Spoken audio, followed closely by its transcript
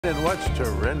And what's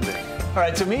trending? All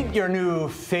right, so meet your new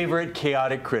favorite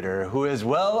chaotic critter who is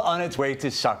well on its way to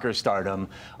soccer stardom.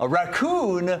 A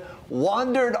raccoon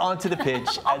wandered onto the pitch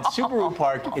at Subaru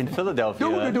Park in Philadelphia.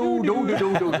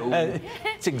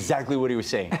 It's exactly what he was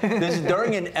saying. This is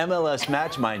during an MLS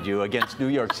match, mind you, against New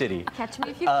York City. Catch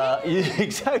me if you can.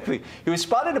 Exactly. He was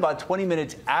spotted about 20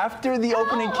 minutes after the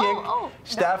opening kick.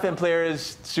 Staff and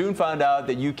players soon found out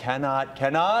that you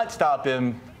cannot stop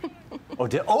him.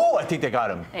 I think they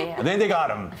got him. Yeah. And then they got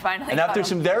him. Finally and after got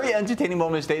him. some very entertaining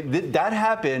moments, that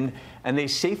happened, and they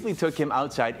safely took him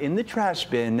outside in the trash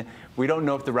bin. We don't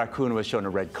know if the raccoon was shown a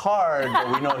red card,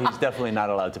 but we know he's definitely not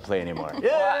allowed to play anymore. Yeah.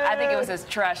 Well, I think it was his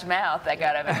trash mouth that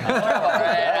got him in trouble.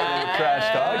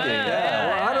 Trash talking. Yeah.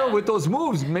 Well, I don't know, with those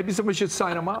moves, maybe somebody should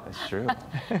sign him up. That's true.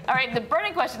 All right, the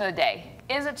burning question of the day.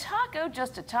 Is a taco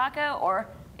just a taco, or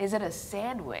is it a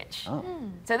sandwich? Oh.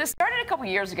 So this started a couple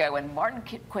years ago when Martin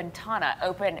Quintana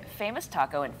opened Famous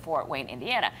Taco in Fort Wayne,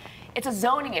 Indiana. It's a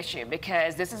zoning issue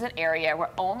because this is an area where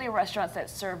only restaurants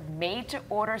that serve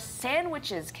made-to-order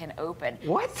sandwiches can open.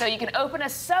 What? So you can open a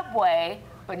Subway,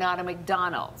 but not a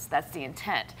McDonald's. That's the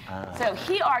intent. So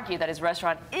he argued that his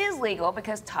restaurant is legal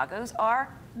because tacos are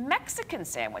Mexican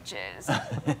sandwiches,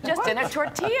 just in a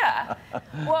tortilla.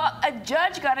 Well, a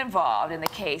judge got involved in the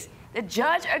case. The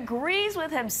judge agrees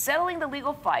with him settling the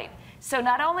legal fight. So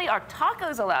not only are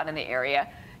tacos allowed in the area,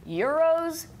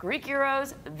 gyros, Greek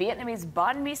gyros, Vietnamese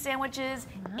banh mi sandwiches,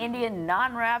 Indian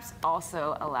naan wraps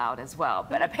also allowed as well.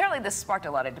 But apparently this sparked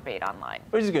a lot of debate online.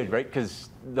 Which is good, right? Because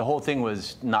the whole thing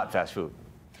was not fast food.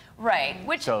 Right,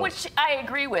 which I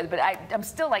agree with, but I'm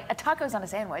still like, a taco's not a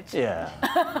sandwich. Yeah.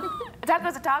 A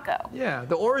taco's a taco. Yeah,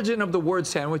 the origin of the word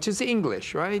sandwich is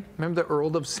English, right? Remember the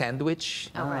Earl of Sandwich?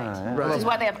 Oh, right. Yeah. Which is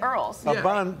why they have Earls.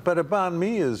 But a banh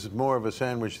mi is more of a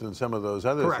sandwich than some of those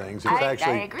other Correct. things. I It's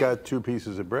actually agree. got two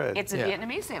pieces of bread. It's a Yeah.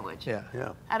 Vietnamese sandwich. Yeah.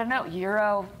 Yeah. I don't know,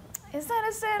 gyro. Is that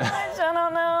a sandwich? I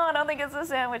don't know. I don't think it's a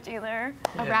sandwich either.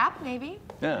 A wrap, maybe?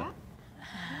 Yeah.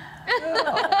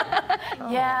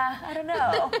 Yeah, I don't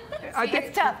know.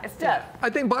 It's tough. It's tough. I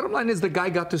think bottom line is the guy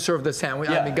got to serve the sandwich.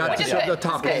 I mean, got Which to is serve good. the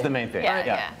taco. That's the main thing.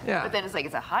 Yeah. Yeah. But then it's like,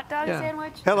 it's a hot dog Yeah.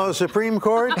 sandwich? Hello, Supreme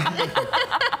Court.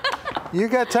 You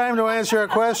got time to answer a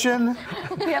question?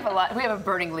 We have a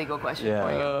burning legal question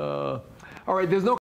for you. All right, there's no